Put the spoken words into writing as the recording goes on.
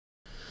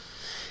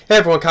Hey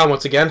everyone, Kana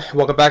once again.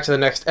 Welcome back to the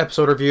next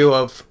episode review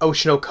of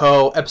Oshi no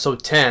Ko,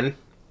 episode 10.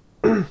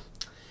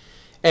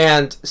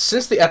 And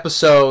since the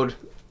episode,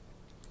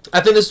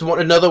 I think this is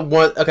another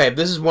one. Okay,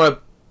 this is one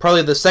of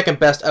probably the second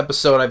best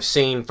episode I've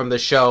seen from the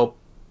show.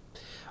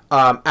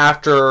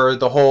 After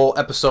the whole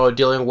episode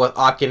dealing with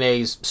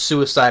Akine's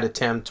suicide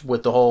attempt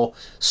with the whole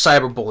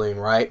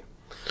cyberbullying, right?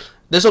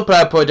 This will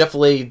probably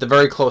definitely the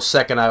very close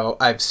second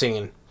I've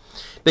seen,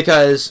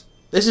 because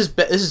this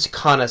is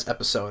Kana's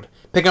episode.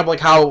 Picking up like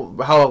how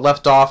it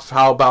left off,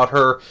 how about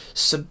her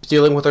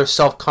dealing with her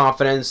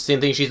self-confidence, seeing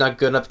things she's not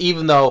good enough,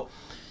 even though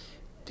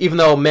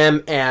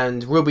Mem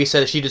and Ruby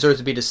said she deserves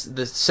to be the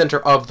center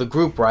of the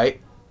group, right?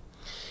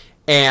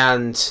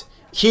 And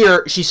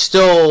here she's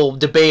still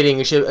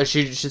debating. She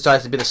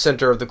decides to be the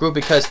center of the group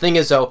because the thing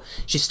is though,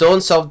 she's still in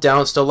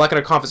self-doubt, still lacking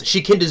her confidence.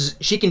 She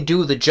can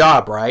do the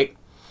job, right?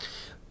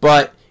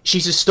 But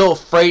she's just still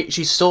afraid.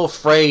 She's still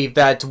afraid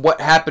that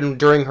what happened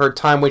during her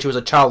time when she was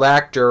a child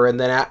actor, and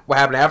then what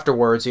happened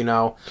afterwards. You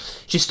know,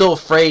 she's still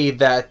afraid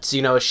that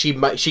she's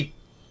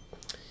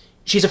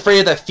afraid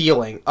of that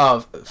feeling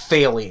of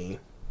failing.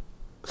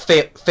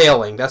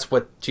 Failing. That's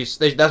what she's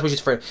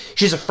afraid of.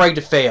 She's afraid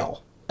to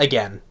fail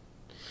again.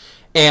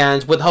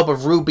 And with the help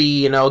of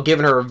Ruby,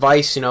 giving her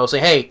advice,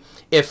 saying, hey,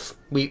 if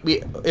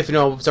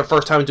it's our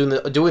first time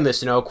doing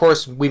this, of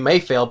course we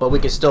may fail, but we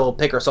can still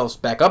pick ourselves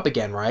back up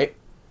again, right?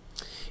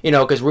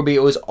 Because Ruby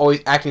was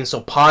always acting so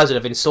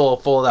positive and so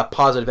full of that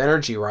positive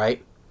energy,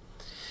 right?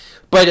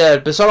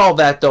 But beside all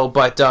that, though,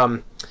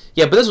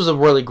 yeah, but this was a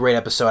really great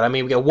episode. I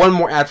mean, we got one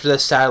more after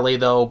this, sadly,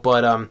 though,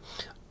 but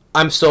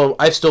I still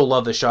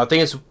love the show. I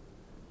think it's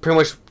pretty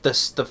much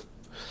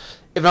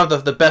if not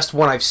the best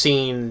one I've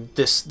seen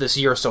this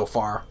year so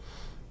far,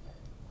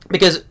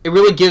 because it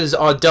really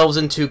delves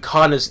into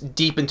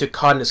deep into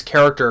Kana's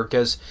character,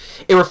 because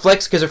it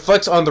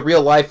reflects on the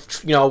real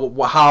life,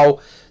 how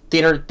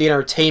the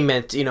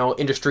entertainment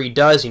industry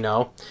does,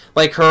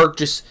 like her,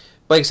 just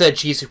like I said,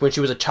 when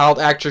she was a child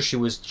actor, she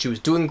was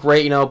doing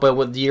great, but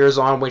with the years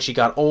on, when she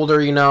got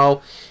older,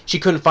 she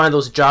couldn't find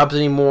those jobs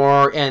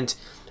anymore, and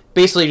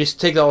basically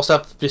just take all the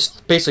stuff,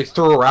 just basically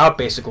threw her out,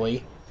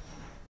 basically.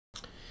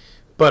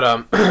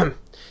 But and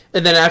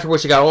then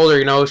afterwards she got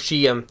older,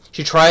 she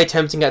tried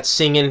attempting at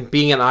singing,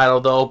 being an idol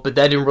though, but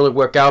that didn't really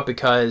work out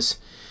because,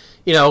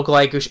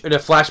 like in a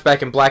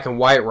flashback in black and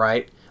white,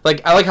 right?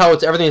 Like, I like how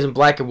everything is in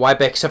black and white,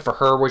 except for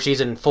her, where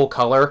she's in full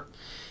color.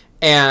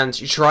 And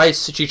she tried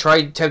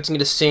attempting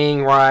to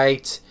sing,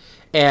 right?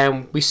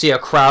 And we see a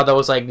crowd that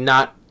was, like,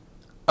 not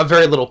a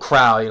very little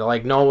crowd,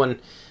 like, no one,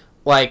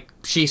 like,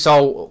 she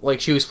saw, like,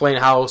 she was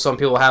explaining how some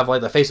people have, like,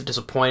 the face of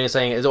disappointment,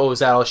 saying, is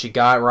that all she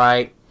got,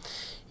 right?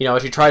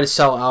 She tried to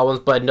sell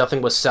albums, but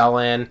nothing was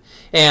selling.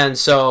 And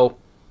so,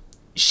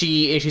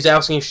 she's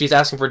asking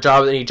for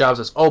jobs, any jobs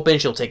that's open,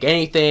 she'll take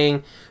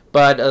anything.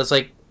 But it's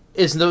like,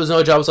 there's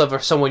no jobs left for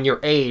someone your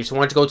age. So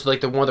why don't you go to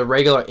like one of the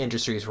regular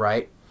industries,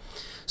 right?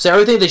 So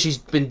everything that she's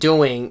been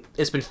doing,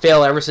 it's been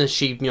failed ever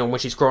since when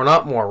she's grown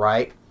up more,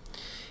 right?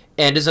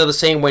 And it's not the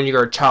same when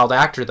you're a child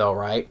actor though,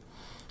 right?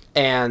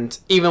 And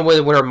even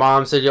when her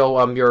mom said,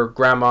 your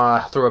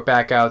grandma threw it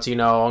back out, I'm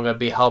gonna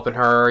be helping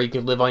her, you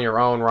can live on your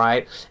own,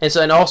 right?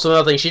 And also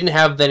another thing, she didn't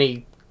have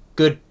any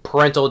good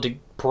parental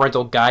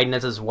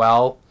guidance as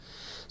well.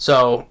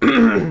 So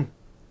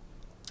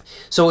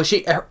So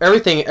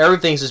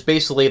everything's just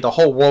basically, the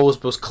whole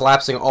world was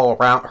collapsing all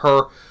around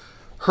her.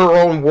 Her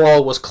own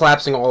world was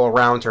collapsing all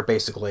around her,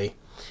 basically.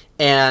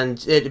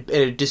 And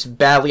it just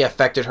badly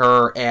affected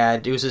her,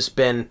 and it was just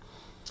been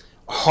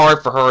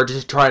hard for her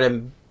to try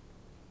to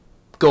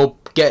go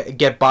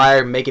get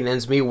by, making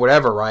ends meet,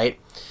 whatever, right?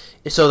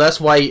 So that's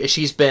why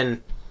she's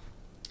been,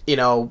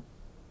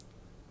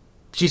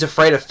 she's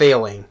afraid of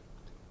failing.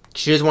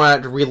 She doesn't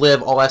want to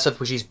relive all that stuff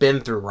which she's been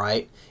through,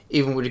 right?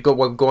 Even with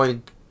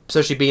going,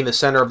 especially being the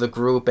center of the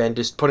group and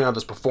just putting on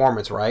this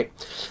performance, right?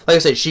 Like I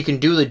said, she can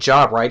do the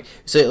job, right?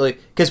 So, like,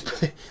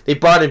 because they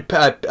brought in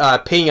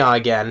Pina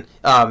again.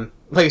 Like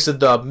I said,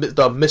 the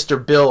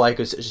Mr. Bill, I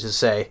could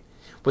say,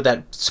 with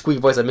that squeak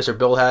voice that Mr.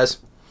 Bill has.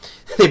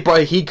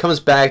 He comes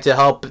back to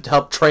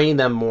help train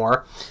them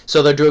more,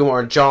 so they're doing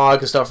more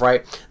jogs and stuff,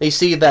 right? They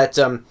see that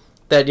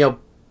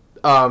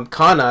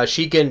Kana,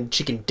 she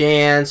can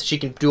dance, she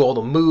can do all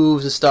the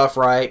moves and stuff,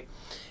 right?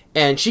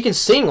 And she can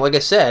sing, like I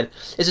said.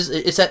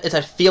 It's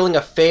that feeling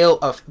of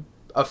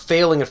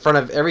failing in front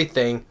of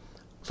everything,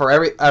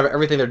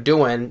 everything they're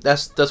doing.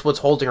 That's what's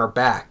holding her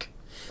back.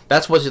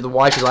 That's why she's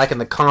lacking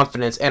the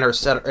confidence and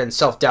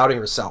doubting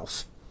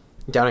herself,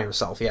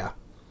 yeah.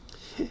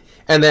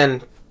 And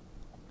then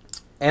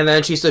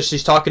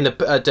she's talking to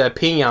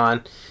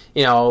Pinyan,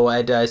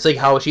 and it's like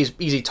how she's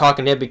easy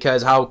talking to him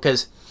because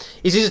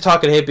he's easy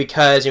talking to him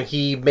because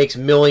he makes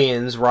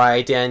millions,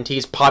 right, and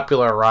he's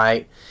popular,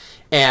 right,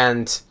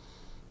 and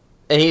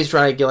he's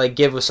trying to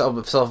give self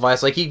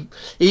advice. Like he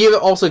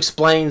also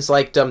explains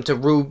like to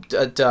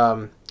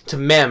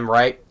Mem,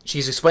 right?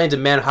 She's explaining to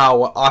Mem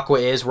how Aqua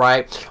is,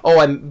 right?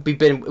 Oh,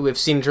 we've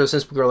seen her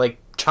since we were like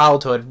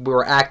childhood. We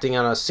were acting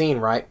on a scene,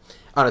 right,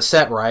 on a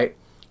set, right,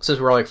 since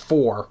we were like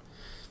 4.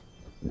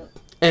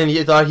 and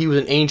you thought he was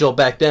an angel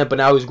back then, but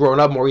now he's grown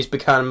up more. He's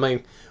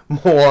becoming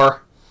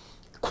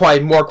quite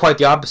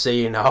the opposite,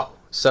 you know.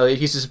 So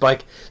he's just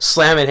like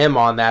slamming him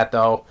on that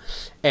though,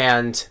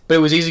 but it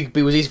was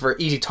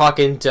easy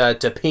talking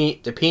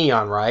to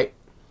Pion, right?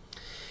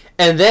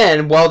 And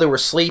then while they were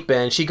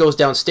sleeping, she goes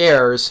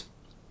downstairs,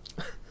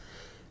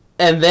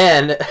 and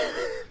then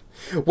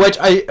which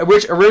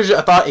originally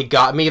I thought it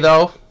got me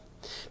though,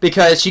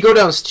 because she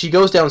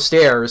goes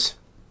downstairs,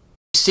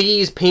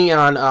 sees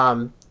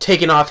Pion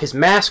taking off his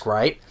mask,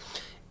 right?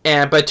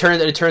 But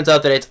it turns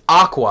out that it's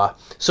Aqua.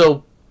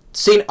 So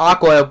seeing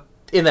Aqua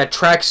in that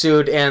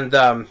tracksuit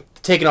and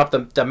taking off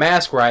the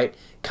mask, right,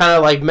 kind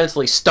of like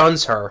mentally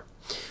stuns her.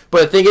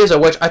 But the thing is,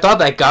 which I thought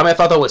that got me, I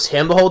thought that was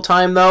him the whole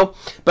time though.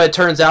 But it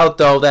turns out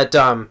though that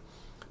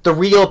the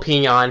real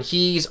Pion,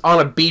 he's on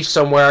a beach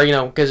somewhere, you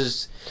know,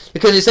 because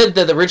he said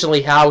that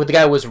originally how the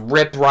guy was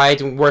ripped, right,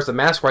 and wears the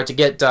mask, right, to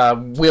get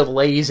wheel the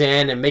ladies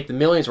in and make the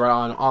millions right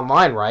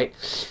online, right.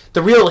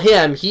 The real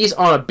him, he's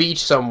on a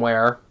beach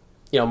somewhere,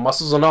 you know,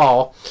 muscles and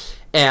all,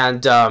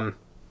 and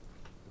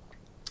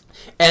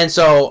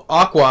so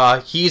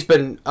Aqua, he's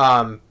been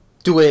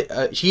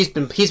he's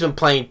been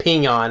playing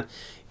Pion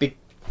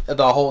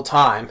the whole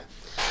time,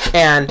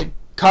 and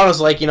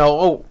Kana's like, you know,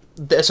 oh,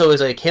 so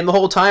it's like him the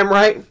whole time,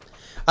 right?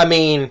 I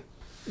mean,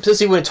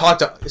 since we know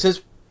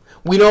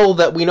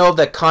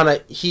that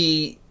Kana,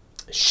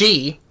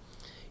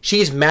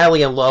 she's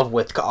madly in love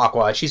with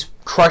Aqua. She's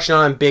crushing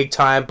on him big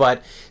time,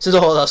 but since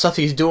all the stuff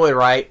he's doing,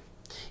 right,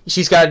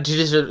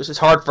 it's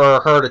hard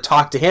for her to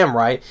talk to him,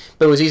 right?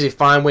 But it was easy to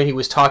find when she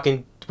was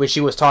talking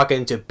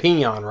to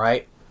Pion,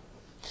 right?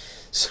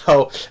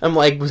 So I'm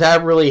like, was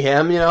that really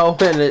him, you know?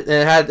 And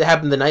it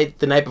happened the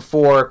night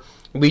before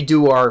we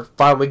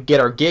finally get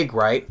our gig,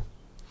 right?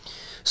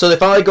 So they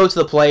finally go to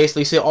the place.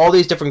 They see all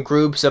these different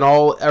groups and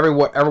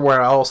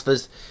everywhere else.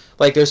 There's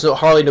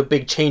hardly no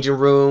big changing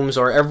rooms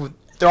they're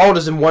all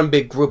just in one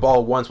big group all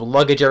at once with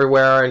luggage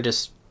everywhere and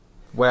just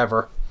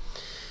whatever.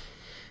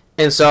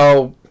 And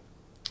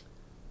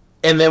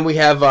then we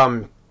have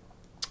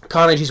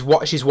Kana.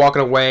 She's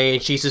walking away,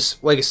 and she's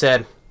just, like I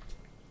said,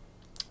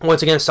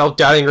 once again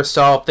self-doubting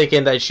herself,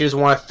 thinking that she doesn't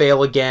want to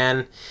fail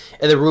again.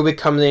 And then Ruby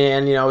comes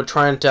in, you know,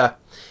 trying to.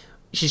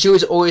 She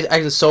was always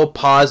acting so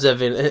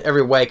positive in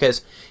every way,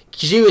 because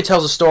she even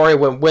tells a story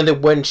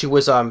when she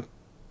was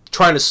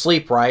trying to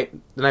sleep, right,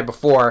 the night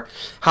before,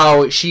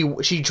 how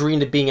she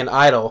dreamed of being an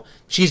idol.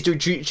 She's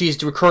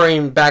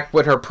recurring back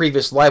with her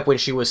previous life when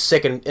she was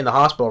sick in the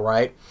hospital,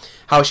 right?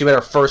 How she met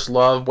her first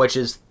love, which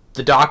is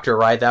the doctor,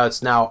 right? That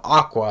it's now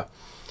Aqua.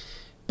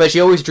 But she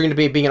always dreamed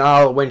of being an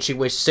idol. When she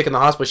was sick in the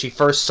hospital, she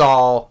first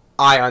saw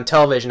I on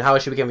television, how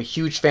she became a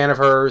huge fan of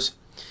hers.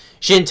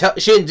 She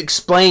didn't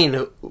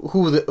explain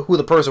who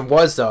the person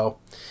was though.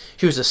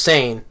 She was just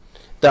saying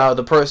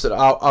the person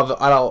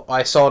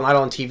I saw an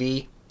idol on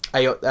TV.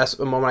 That's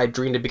the moment I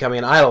dreamed of becoming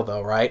an idol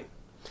though, right?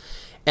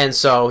 And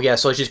so yeah,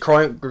 so she's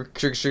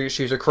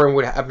recurring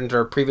what happened to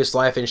her previous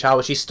life, and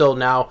how she's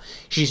now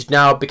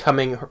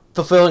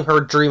fulfilling her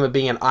dream of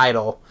being an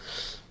idol.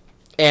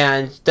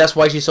 And that's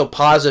why she's so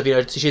positive. You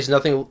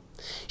know,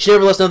 she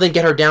never lets nothing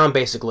get her down.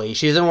 Basically,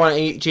 she doesn't want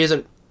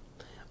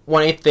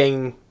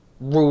anything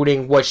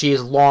rooting what she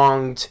has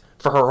longed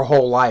for her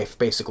whole life,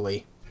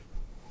 basically.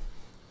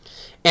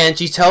 And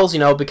she tells, you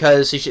know,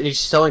 because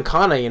she's telling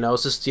Kana, you know,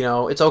 it's just, you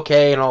know, it's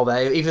okay and all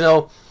that. Even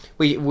though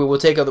we will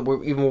take on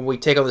even when we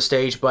take on the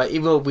stage, but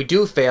even if we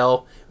do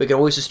fail, we can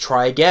always just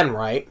try again,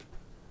 right?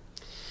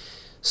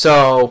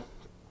 So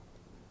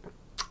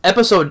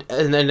episode,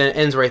 and then it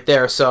ends right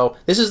there. So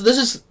this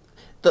is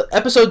the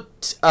episode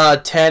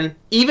 10.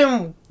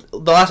 Even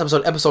the last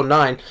episode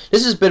 9.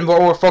 This has been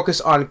more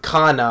focused on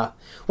Kana,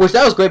 which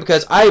that was great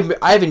because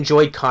I've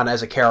enjoyed Kana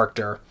as a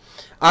character.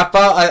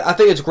 I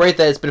think it's great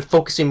that it's been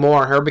focusing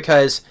more on her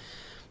because,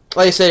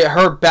 like I said,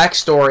 her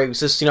backstory was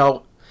just, you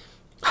know,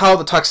 how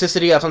the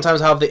toxicity of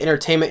sometimes how the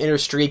entertainment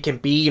industry can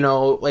be, you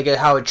know, like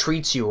how it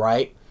treats you,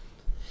 right?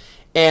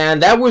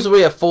 And that was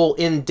really a full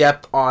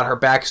in-depth on her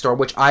backstory,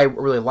 which I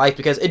really liked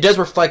because it does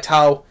reflect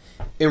how,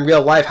 in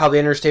real life, how the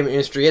entertainment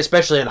industry is,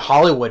 especially in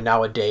Hollywood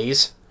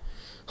nowadays.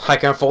 I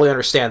can fully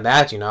understand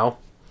that, you know.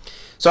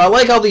 So I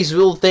like how these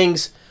little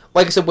things,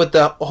 like I said, with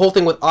the whole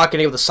thing with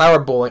Akane with the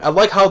cyberbullying, I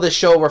like how this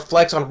show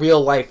reflects on real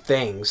life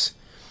things.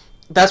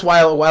 That's why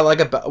I like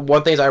about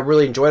one thing I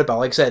really enjoyed about,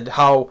 like I said,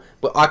 how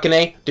with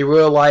Akane, the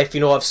real life, you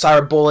know, of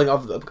cyberbullying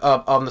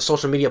of the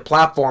social media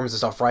platforms and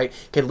stuff, right,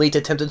 can lead to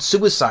attempted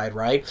suicide,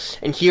 right?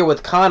 And here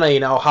with Kana, you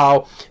know,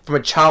 how from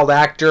a child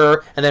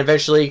actor, and then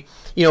eventually,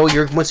 you know,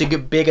 once you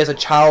get big as a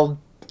child,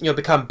 you know,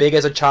 become big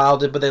as a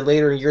child, but then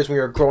later in years when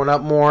you're growing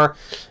up more,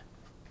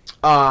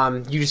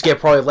 you just get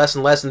probably less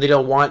and less, and they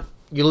don't want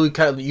you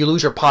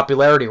lose your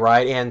popularity,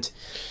 right? And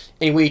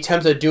we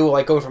attempt to do,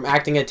 like, going from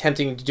acting,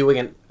 attempting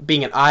to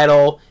being an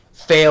idol,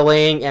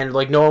 failing, and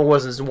like no one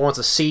wants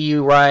to see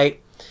you, right?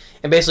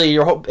 And basically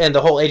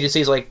the whole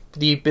agency is like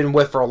you've been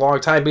with for a long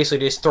time,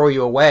 basically just throw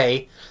you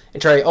away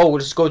and try, we'll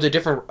just go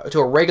to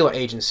a regular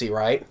agency,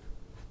 right?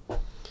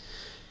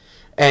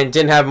 and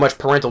didn't have much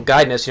parental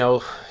guidance. You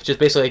know, just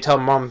basically her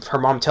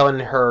mom telling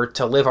her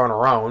to live on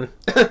her own.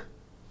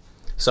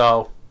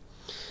 So,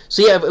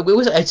 yeah, it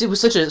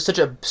was such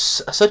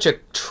a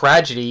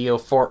tragedy, you know,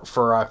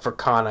 for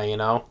Kana. You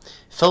know,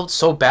 felt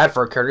so bad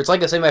for her character. It's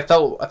like the same I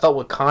felt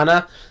with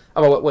Kana,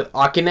 with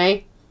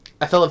Akane.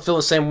 I felt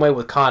the same way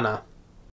with Kana.